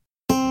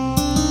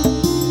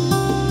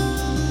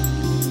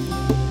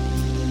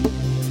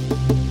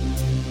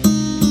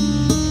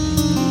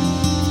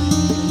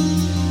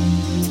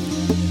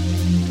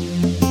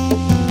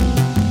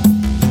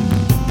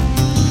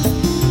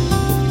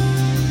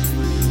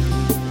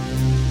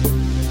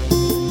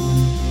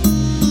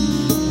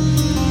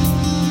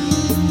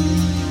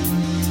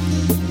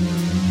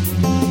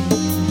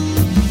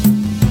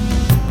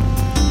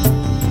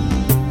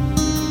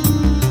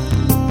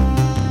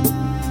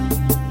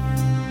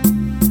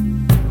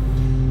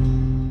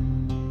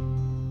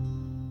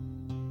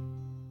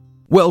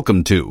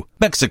Welcome to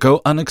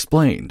Mexico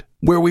Unexplained,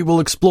 where we will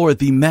explore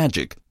the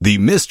magic, the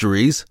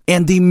mysteries,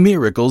 and the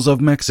miracles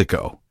of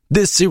Mexico.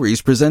 This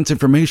series presents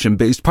information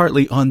based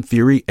partly on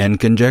theory and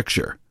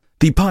conjecture.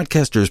 The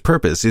podcaster's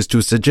purpose is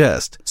to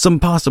suggest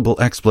some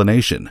possible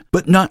explanation,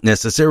 but not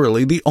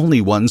necessarily the only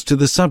ones to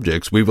the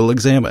subjects we will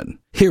examine.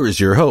 Here is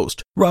your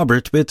host,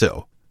 Robert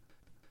Bitto.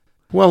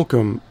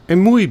 Welcome,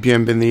 and muy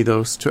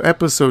bienvenidos to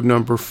episode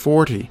number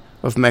 40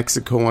 of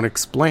Mexico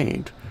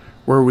Unexplained,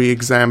 where we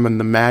examine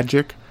the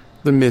magic,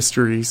 the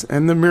mysteries,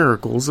 and the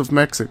miracles of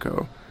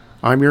Mexico.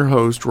 I'm your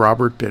host,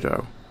 Robert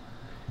Bitto.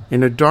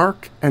 In a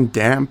dark and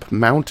damp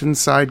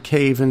mountainside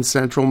cave in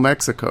central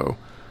Mexico,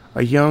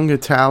 a young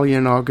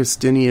Italian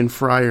Augustinian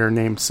friar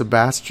named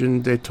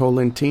Sebastian de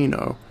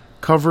Tolentino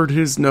covered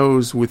his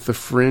nose with the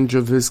fringe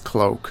of his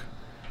cloak.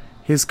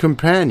 His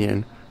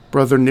companion,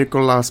 Brother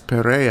Nicolas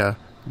Perea,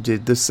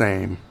 did the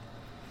same.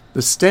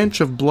 The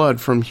stench of blood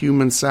from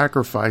human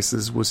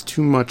sacrifices was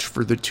too much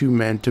for the two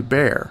men to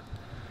bear.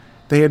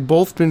 They had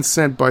both been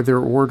sent by their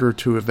order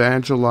to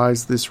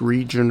evangelize this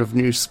region of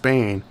New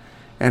Spain,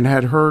 and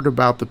had heard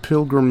about the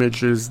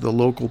pilgrimages the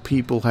local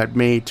people had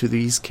made to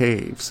these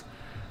caves.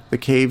 The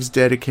caves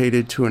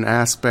dedicated to an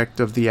aspect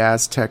of the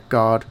Aztec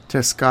god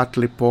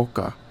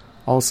Tezcatlipoca,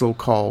 also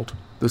called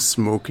the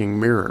Smoking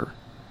Mirror.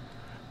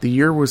 The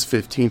year was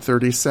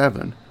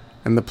 1537,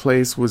 and the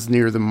place was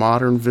near the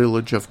modern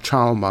village of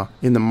Chalma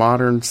in the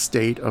modern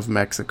state of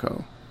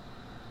Mexico.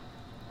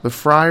 The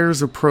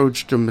friars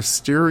approached a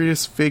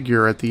mysterious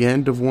figure at the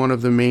end of one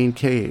of the main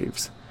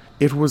caves.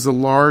 It was a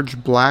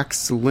large black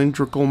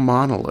cylindrical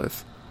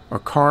monolith, a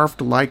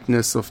carved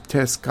likeness of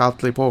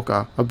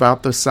Tezcatlipoca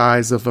about the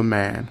size of a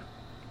man.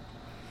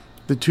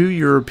 The two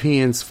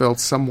Europeans felt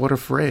somewhat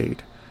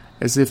afraid,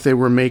 as if they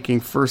were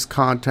making first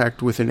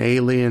contact with an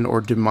alien or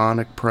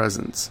demonic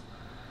presence.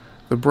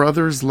 The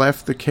brothers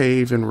left the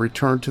cave and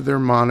returned to their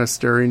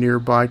monastery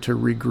nearby to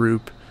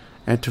regroup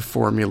and to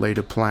formulate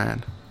a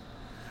plan.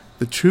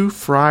 The two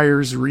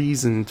friars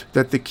reasoned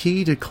that the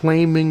key to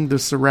claiming the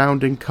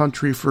surrounding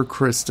country for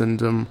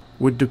Christendom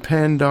would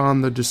depend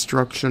on the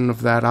destruction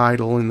of that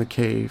idol in the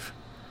cave.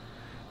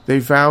 They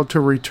vowed to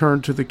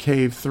return to the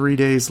cave 3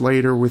 days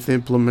later with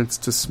implements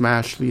to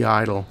smash the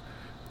idol,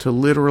 to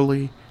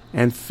literally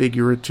and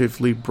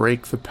figuratively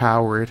break the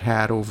power it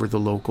had over the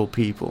local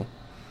people.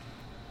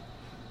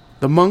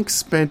 The monks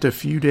spent a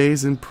few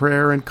days in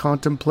prayer and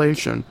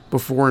contemplation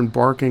before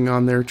embarking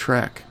on their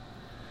trek.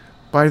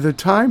 By the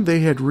time they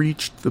had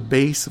reached the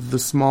base of the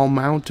small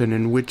mountain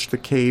in which the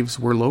caves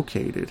were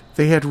located,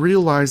 they had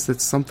realized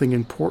that something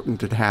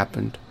important had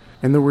happened,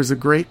 and there was a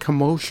great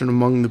commotion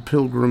among the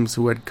pilgrims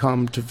who had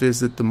come to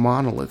visit the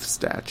monolith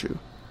statue.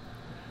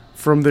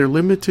 From their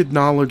limited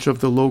knowledge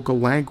of the local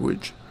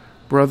language,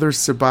 brothers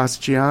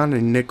Sebastian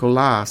and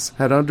Nicolas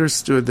had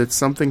understood that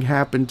something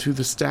happened to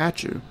the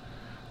statue,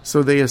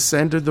 so they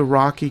ascended the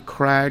rocky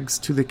crags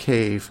to the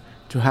cave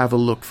to have a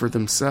look for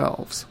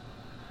themselves.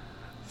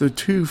 The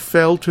two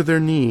fell to their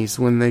knees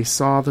when they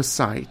saw the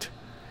sight.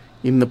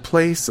 In the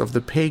place of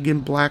the pagan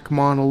black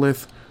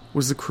monolith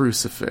was a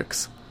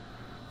crucifix.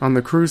 On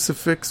the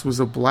crucifix was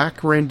a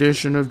black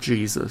rendition of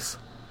Jesus.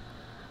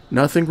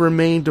 Nothing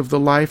remained of the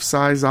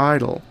life-size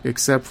idol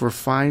except for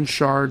fine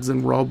shards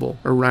and rubble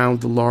around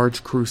the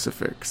large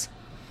crucifix.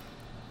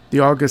 The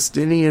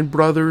Augustinian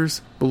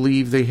brothers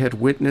believed they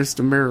had witnessed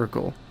a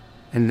miracle,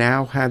 and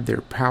now had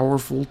their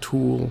powerful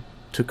tool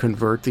to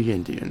convert the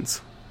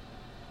Indians.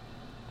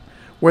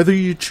 Whether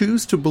you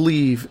choose to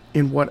believe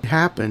in what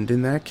happened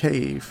in that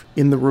cave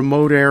in the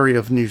remote area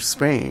of New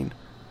Spain,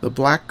 the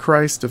Black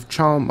Christ of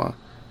Chalma,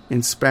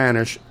 in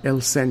Spanish El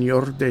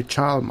Señor de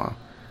Chalma,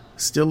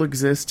 still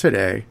exists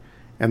today,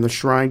 and the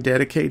shrine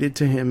dedicated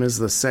to him is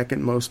the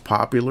second most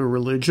popular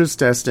religious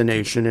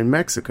destination in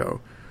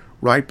Mexico,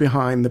 right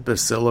behind the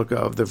Basilica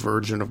of the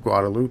Virgin of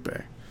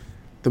Guadalupe.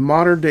 The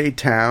modern-day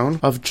town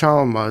of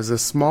Chalma is a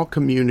small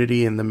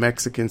community in the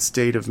Mexican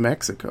state of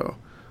Mexico,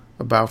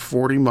 about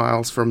 40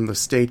 miles from the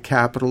state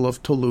capital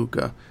of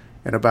Toluca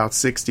and about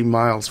 60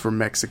 miles from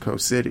Mexico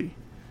City.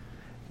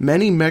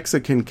 Many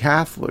Mexican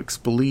Catholics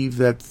believe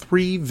that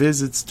 3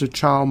 visits to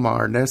Chalma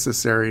are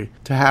necessary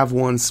to have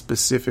one's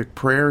specific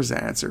prayers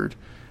answered,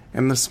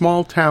 and the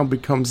small town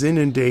becomes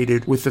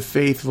inundated with the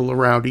faithful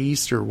around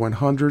Easter when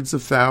hundreds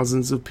of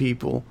thousands of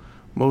people,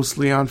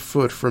 mostly on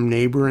foot from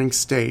neighboring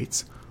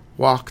states,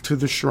 walk to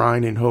the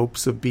shrine in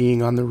hopes of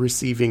being on the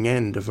receiving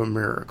end of a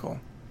miracle.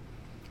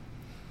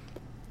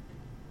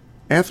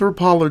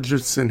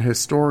 Anthropologists and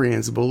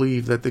historians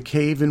believe that the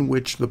cave in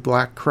which the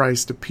Black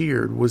Christ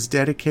appeared was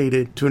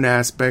dedicated to an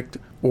aspect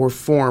or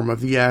form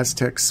of the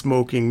Aztec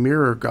smoking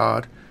mirror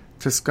god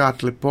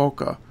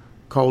Tezcatlipoca,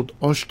 called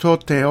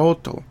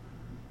Oxtoteotl,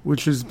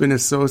 which has been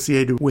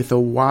associated with a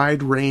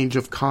wide range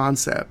of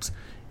concepts,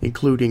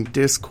 including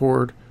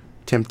discord,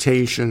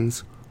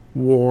 temptations,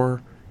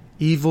 war,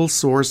 evil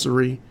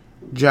sorcery,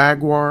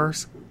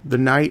 jaguars, the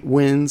night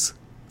winds,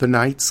 the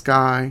night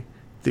sky,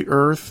 the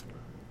earth,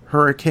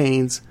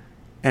 hurricanes,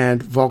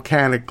 and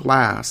volcanic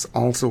glass,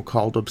 also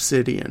called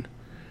obsidian.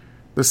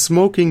 The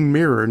smoking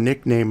mirror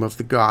nickname of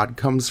the god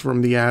comes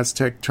from the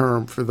Aztec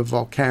term for the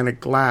volcanic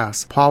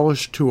glass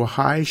polished to a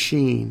high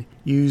sheen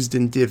used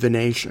in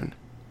divination.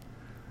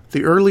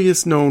 The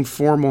earliest known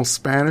formal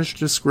Spanish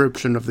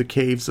description of the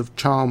caves of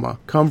Chalma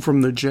come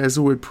from the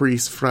Jesuit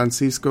priest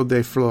Francisco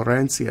de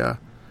Florencia,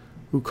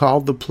 who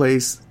called the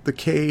place the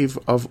cave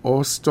of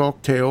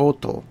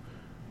Ostoteotl,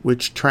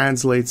 which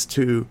translates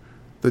to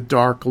the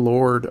Dark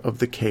Lord of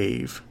the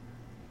Cave.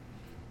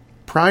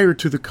 Prior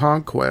to the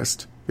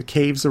conquest, the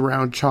caves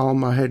around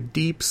Chalma had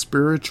deep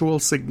spiritual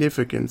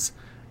significance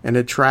and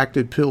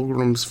attracted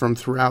pilgrims from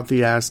throughout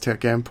the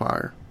Aztec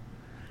Empire.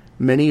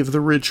 Many of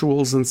the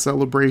rituals and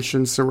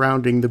celebrations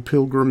surrounding the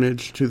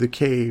pilgrimage to the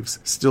caves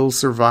still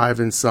survive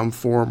in some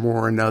form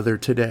or another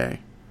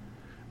today.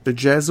 The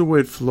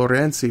Jesuit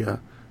Florencia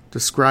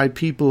described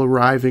people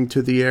arriving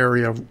to the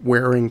area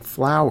wearing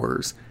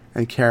flowers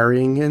and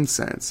carrying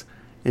incense,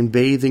 and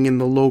bathing in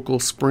the local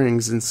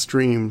springs and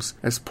streams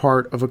as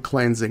part of a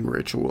cleansing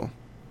ritual.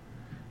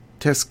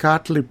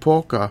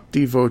 Tezcatlipoca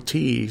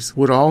devotees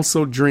would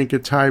also drink a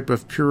type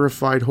of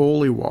purified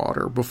holy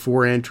water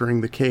before entering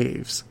the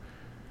caves.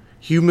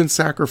 Human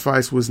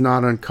sacrifice was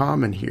not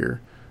uncommon here,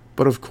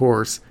 but of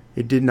course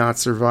it did not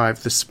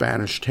survive the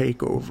Spanish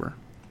takeover.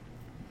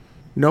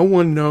 No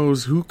one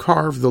knows who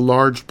carved the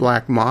large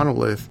black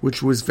monolith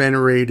which was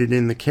venerated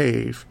in the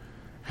cave,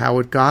 how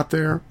it got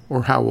there,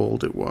 or how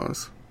old it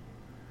was.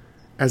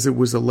 As it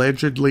was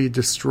allegedly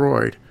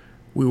destroyed,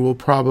 we will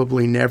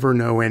probably never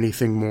know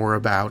anything more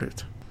about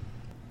it.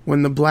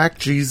 When the Black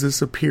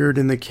Jesus appeared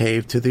in the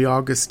cave to the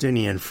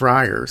Augustinian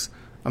friars,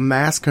 a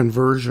mass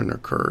conversion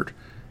occurred,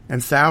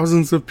 and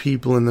thousands of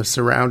people in the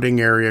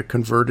surrounding area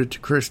converted to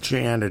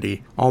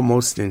Christianity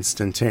almost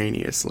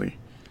instantaneously.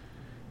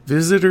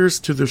 Visitors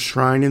to the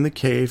shrine in the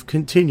cave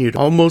continued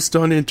almost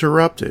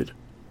uninterrupted,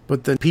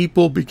 but the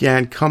people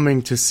began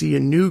coming to see a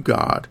new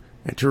god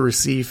and to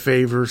receive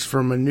favors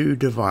from a new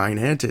divine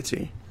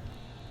entity.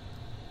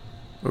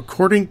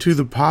 According to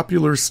the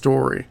popular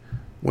story,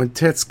 when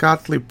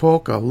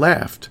Tezcatlipoca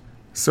left,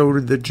 so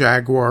did the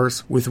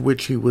jaguars with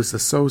which he was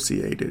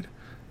associated,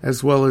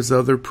 as well as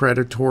other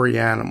predatory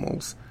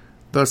animals,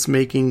 thus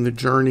making the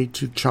journey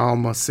to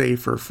Chalma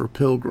safer for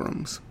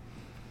pilgrims.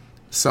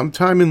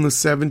 Sometime in the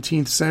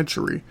 17th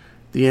century,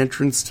 the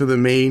entrance to the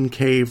main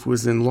cave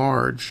was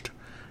enlarged,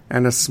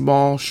 and a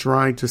small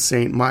shrine to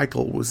St.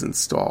 Michael was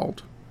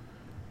installed.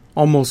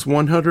 Almost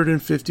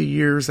 150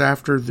 years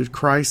after the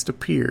Christ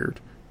appeared,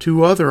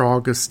 two other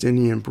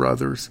Augustinian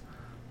brothers,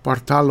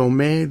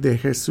 Bartolomé de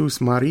Jesús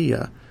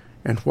María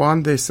and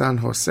Juan de San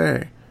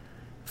José,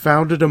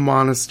 founded a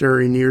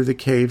monastery near the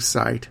cave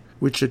site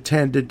which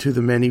attended to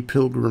the many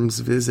pilgrims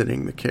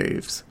visiting the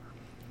caves.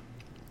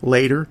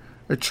 Later,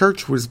 a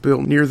church was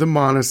built near the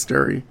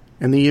monastery,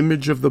 and the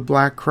image of the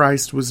Black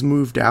Christ was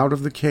moved out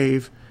of the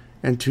cave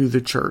and to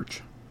the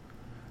church.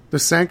 The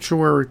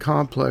sanctuary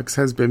complex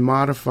has been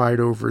modified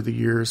over the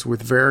years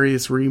with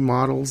various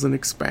remodels and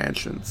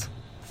expansions.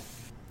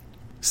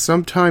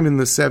 Sometime in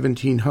the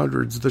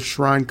 1700s, the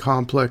shrine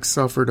complex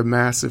suffered a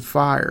massive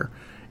fire,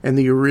 and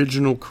the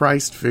original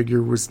Christ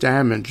figure was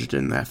damaged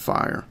in that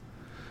fire.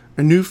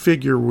 A new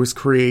figure was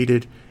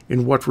created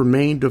in what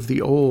remained of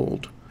the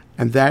old,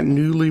 and that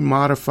newly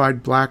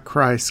modified Black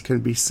Christ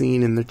can be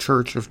seen in the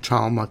Church of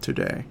Chalma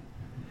today.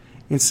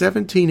 In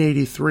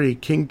 1783,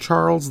 King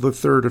Charles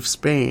III of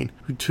Spain,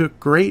 who took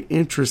great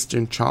interest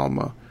in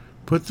Chalma,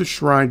 put the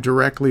shrine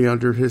directly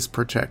under his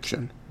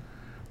protection.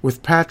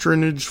 With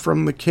patronage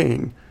from the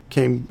king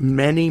came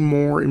many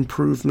more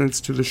improvements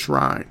to the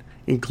shrine,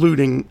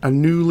 including a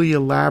newly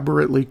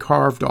elaborately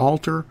carved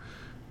altar,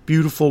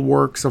 beautiful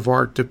works of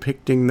art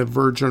depicting the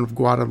Virgin of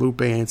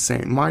Guadalupe and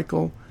St.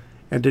 Michael,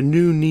 and a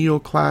new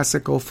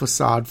neoclassical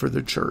facade for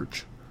the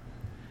church.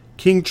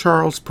 King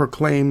Charles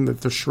proclaimed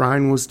that the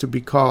shrine was to be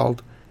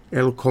called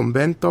El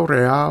Convento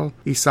Real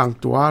y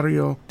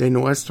Santuario de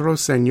Nuestro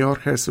Señor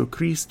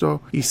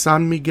Jesucristo y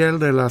San Miguel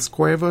de las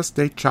Cuevas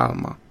de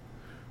Chalma,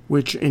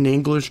 which in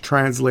English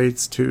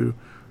translates to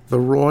the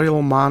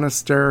Royal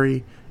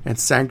Monastery and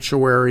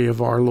Sanctuary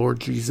of our Lord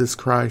Jesus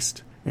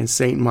Christ and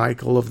St.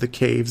 Michael of the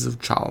Caves of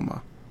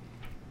Chalma.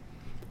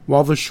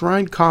 While the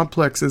shrine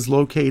complex is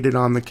located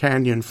on the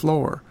canyon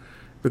floor,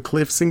 the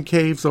cliffs and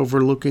caves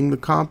overlooking the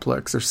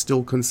complex are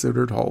still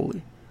considered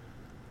holy.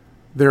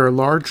 There are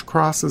large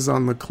crosses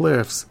on the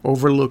cliffs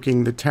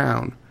overlooking the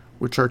town,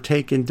 which are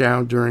taken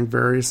down during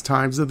various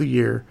times of the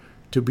year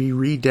to be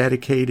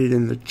rededicated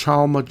in the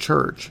Chalma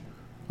Church,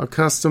 a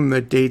custom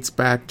that dates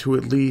back to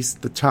at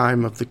least the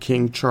time of the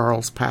King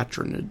Charles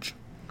patronage.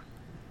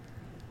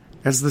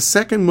 As the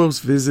second most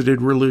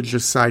visited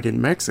religious site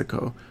in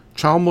Mexico,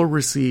 Chalma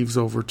receives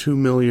over 2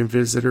 million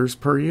visitors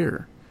per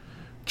year.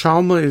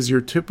 Chalma is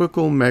your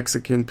typical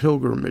Mexican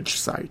pilgrimage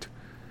site.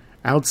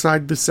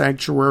 Outside the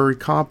sanctuary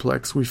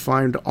complex, we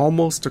find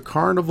almost a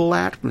carnival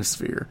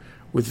atmosphere,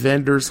 with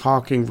vendors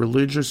hawking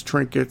religious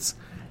trinkets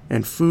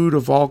and food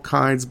of all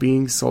kinds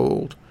being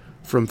sold,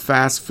 from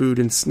fast food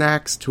and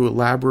snacks to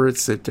elaborate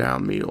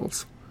sit-down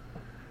meals.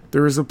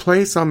 There is a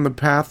place on the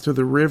path to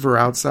the river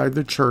outside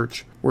the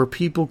church where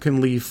people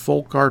can leave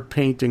folk art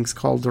paintings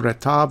called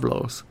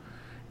retablos,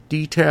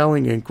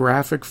 detailing in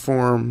graphic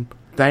form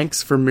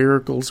thanks for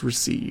miracles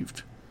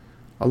received.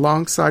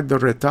 Alongside the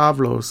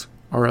retablos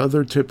are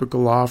other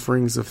typical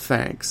offerings of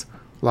thanks,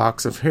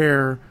 locks of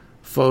hair,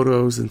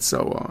 photos, and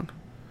so on.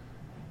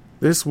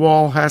 This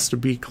wall has to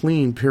be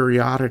cleaned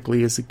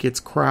periodically as it gets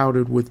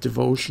crowded with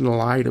devotional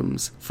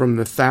items from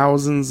the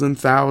thousands and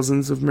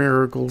thousands of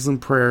miracles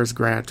and prayers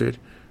granted,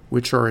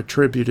 which are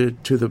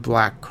attributed to the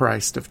Black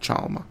Christ of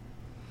Chalma.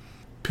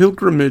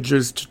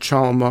 Pilgrimages to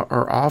Chalma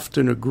are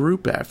often a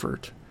group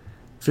effort.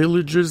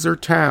 Villages or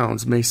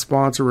towns may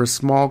sponsor a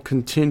small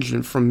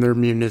contingent from their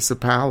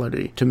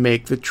municipality to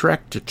make the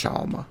trek to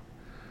Chalma.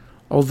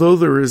 Although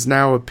there is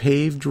now a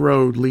paved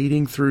road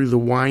leading through the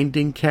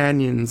winding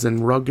canyons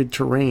and rugged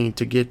terrain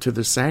to get to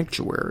the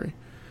sanctuary,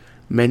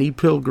 many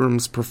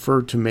pilgrims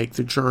prefer to make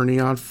the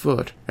journey on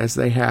foot, as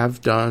they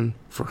have done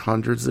for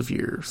hundreds of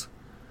years.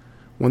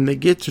 When they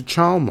get to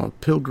Chalma,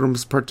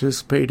 pilgrims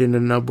participate in a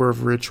number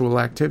of ritual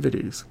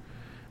activities.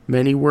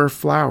 Many wear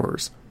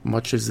flowers,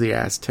 much as the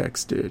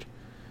Aztecs did.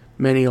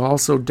 Many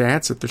also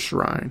dance at the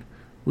shrine,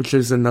 which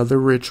is another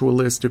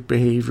ritualistic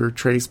behavior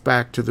traced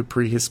back to the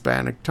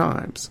pre-Hispanic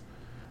times.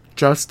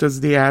 Just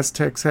as the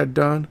Aztecs had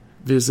done,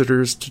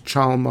 visitors to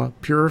Chalma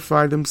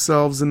purify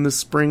themselves in the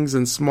springs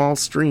and small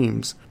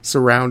streams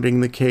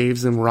surrounding the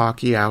caves and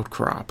rocky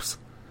outcrops.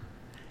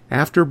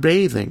 After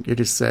bathing, it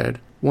is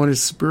said, one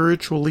is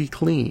spiritually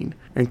clean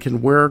and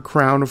can wear a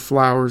crown of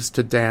flowers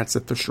to dance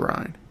at the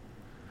shrine.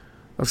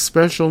 Of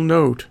special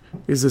note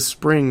is a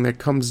spring that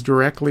comes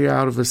directly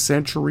out of a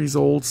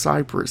centuries-old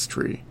cypress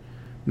tree.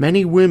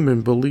 Many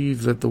women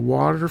believe that the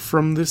water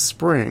from this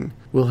spring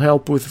will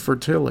help with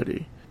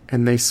fertility,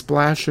 and they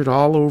splash it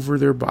all over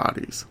their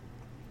bodies.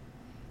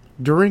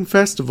 During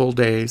festival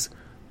days,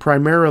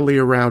 primarily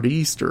around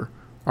Easter,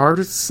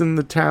 artists in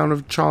the town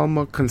of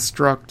Chalma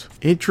construct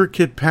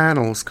intricate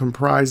panels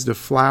comprised of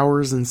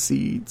flowers and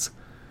seeds.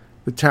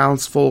 The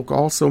townsfolk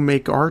also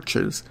make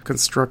arches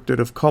constructed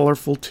of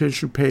colorful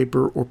tissue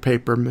paper or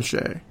paper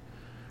mache.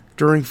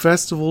 During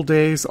festival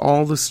days,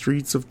 all the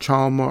streets of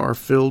Chalma are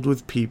filled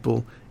with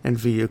people and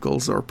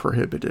vehicles are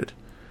prohibited.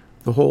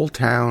 The whole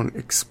town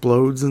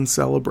explodes in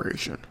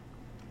celebration.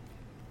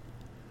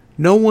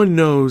 No one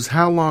knows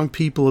how long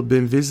people have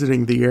been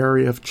visiting the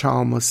area of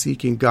Chalma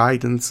seeking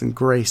guidance and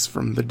grace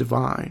from the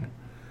divine.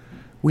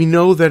 We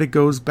know that it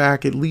goes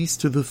back at least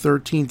to the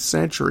 13th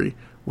century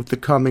with the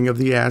coming of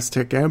the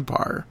Aztec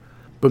Empire,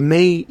 but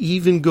may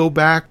even go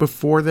back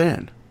before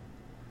then.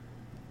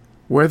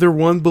 Whether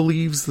one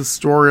believes the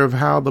story of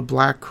how the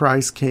Black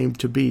Christ came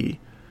to be,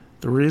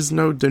 there is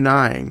no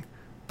denying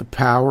the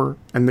power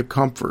and the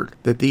comfort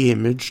that the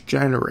image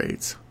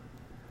generates.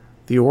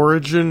 The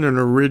origin and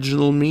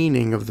original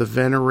meaning of the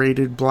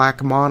venerated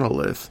black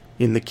monolith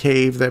in the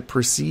cave that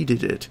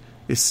preceded it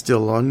is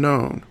still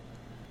unknown.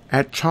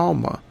 At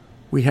Chalma,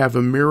 we have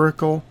a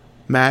miracle,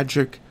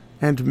 magic,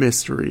 and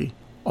mystery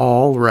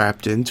all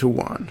wrapped into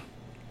one.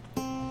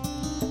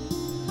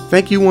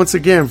 Thank you once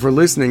again for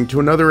listening to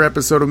another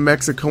episode of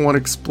Mexico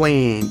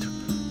Unexplained.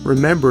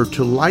 Remember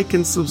to like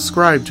and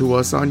subscribe to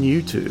us on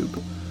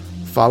YouTube,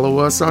 follow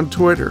us on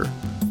Twitter,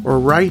 or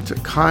write a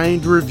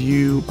kind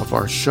review of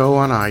our show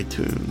on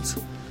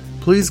iTunes.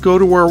 Please go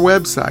to our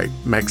website,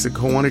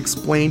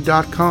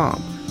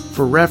 MexicoUnexplained.com,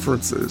 for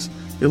references,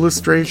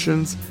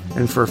 illustrations,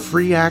 and for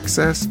free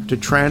access to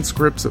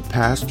transcripts of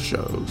past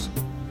shows.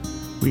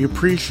 We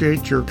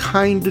appreciate your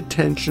kind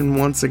attention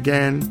once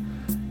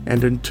again,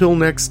 and until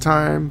next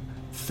time,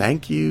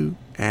 thank you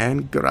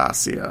and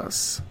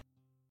gracias.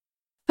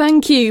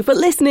 Thank you for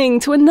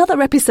listening to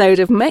another episode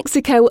of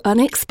Mexico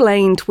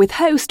Unexplained with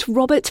host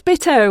Robert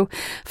Bitto.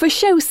 For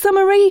show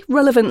summary,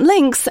 relevant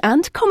links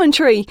and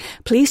commentary,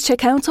 please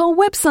check out our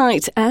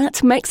website at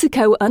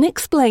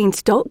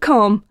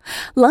mexicounexplained.com.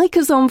 Like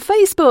us on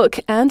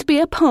Facebook and be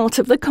a part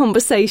of the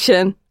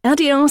conversation.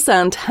 Adios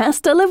and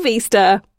hasta la vista.